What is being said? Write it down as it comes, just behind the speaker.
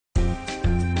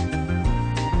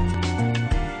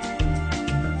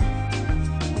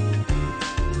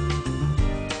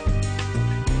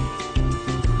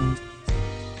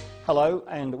Hello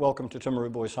and welcome to Timaru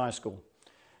Boys High School.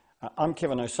 I'm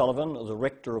Kevin O'Sullivan, the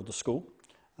rector of the school.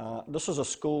 This is a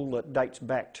school that dates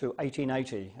back to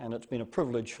 1880, and it's been a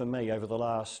privilege for me over the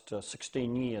last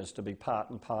 16 years to be part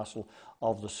and parcel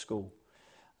of the school.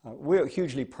 We're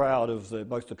hugely proud of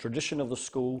both the tradition of the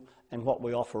school and what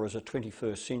we offer as a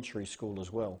 21st century school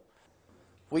as well.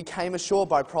 We came ashore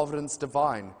by Providence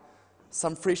Divine.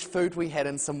 Some fresh food we had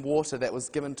and some water that was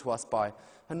given to us by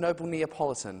a noble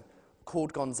Neapolitan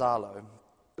called Gonzalo.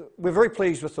 We're very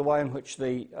pleased with the way in which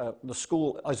the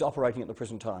school is operating at the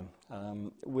present time.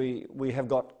 We have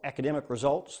got academic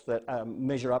results that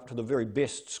measure up to the very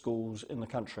best schools in the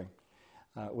country.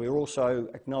 We also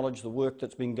acknowledge the work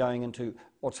that's been going into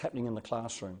what's happening in the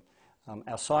classroom.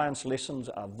 Our science lessons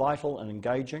are vital and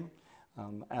engaging.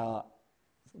 Our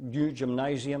new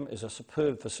gymnasium is a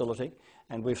superb facility,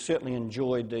 and we've certainly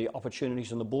enjoyed the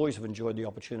opportunities, and the boys have enjoyed the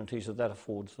opportunities that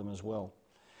affords them as well.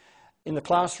 In the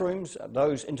classrooms,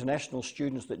 those international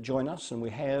students that join us, and we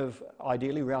have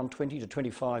ideally around 20 to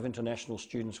 25 international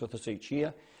students with us each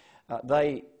year,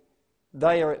 they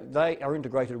are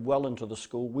integrated well into the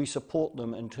school. We support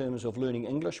them in terms of learning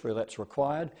English where that's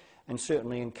required, and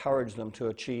certainly encourage them to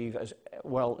achieve as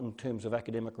well in terms of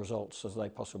academic results as they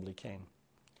possibly can.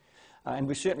 And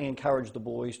we certainly encourage the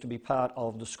boys to be part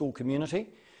of the school community.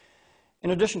 In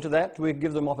addition to that, we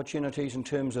give them opportunities in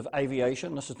terms of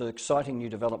aviation. This is an exciting new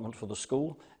development for the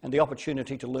school, and the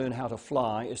opportunity to learn how to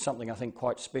fly is something I think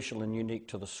quite special and unique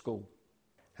to the school.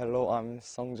 Hello, I'm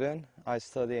Songjun. I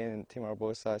study in Timaru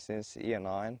Boys High since year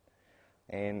 9,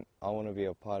 and I want to be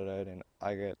a pilot, and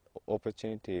I get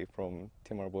opportunity from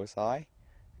Timaru Boys High.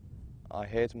 I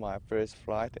had my first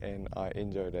flight and I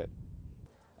enjoyed it.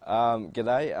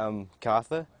 G'day, I'm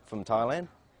Kartha from Thailand,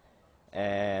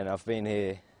 and I've been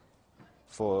here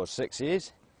for 6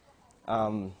 years.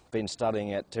 Been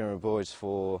studying at Timaru Boys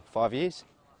for 5 years.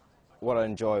 What I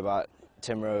enjoy about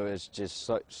Timaru is just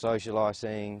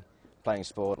socialising, playing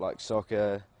sport like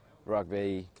soccer,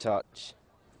 rugby, touch,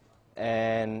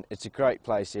 and it's a great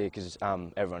place here because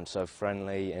everyone's so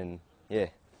friendly, and yeah.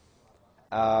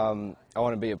 I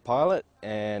want to be a pilot,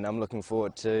 and I'm looking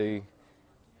forward to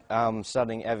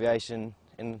studying aviation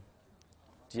in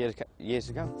years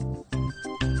to come.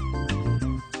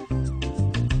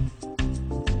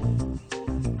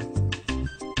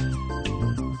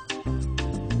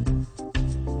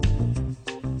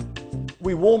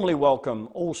 We warmly welcome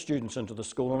all students into the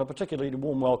school, and a particularly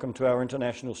warm welcome to our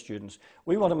international students.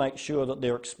 We want to make sure that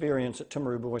their experience at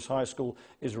Timaru Boys High School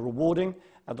is rewarding,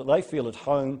 and that they feel at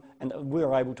home, and that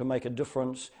we're able to make a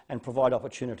difference and provide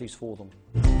opportunities for them.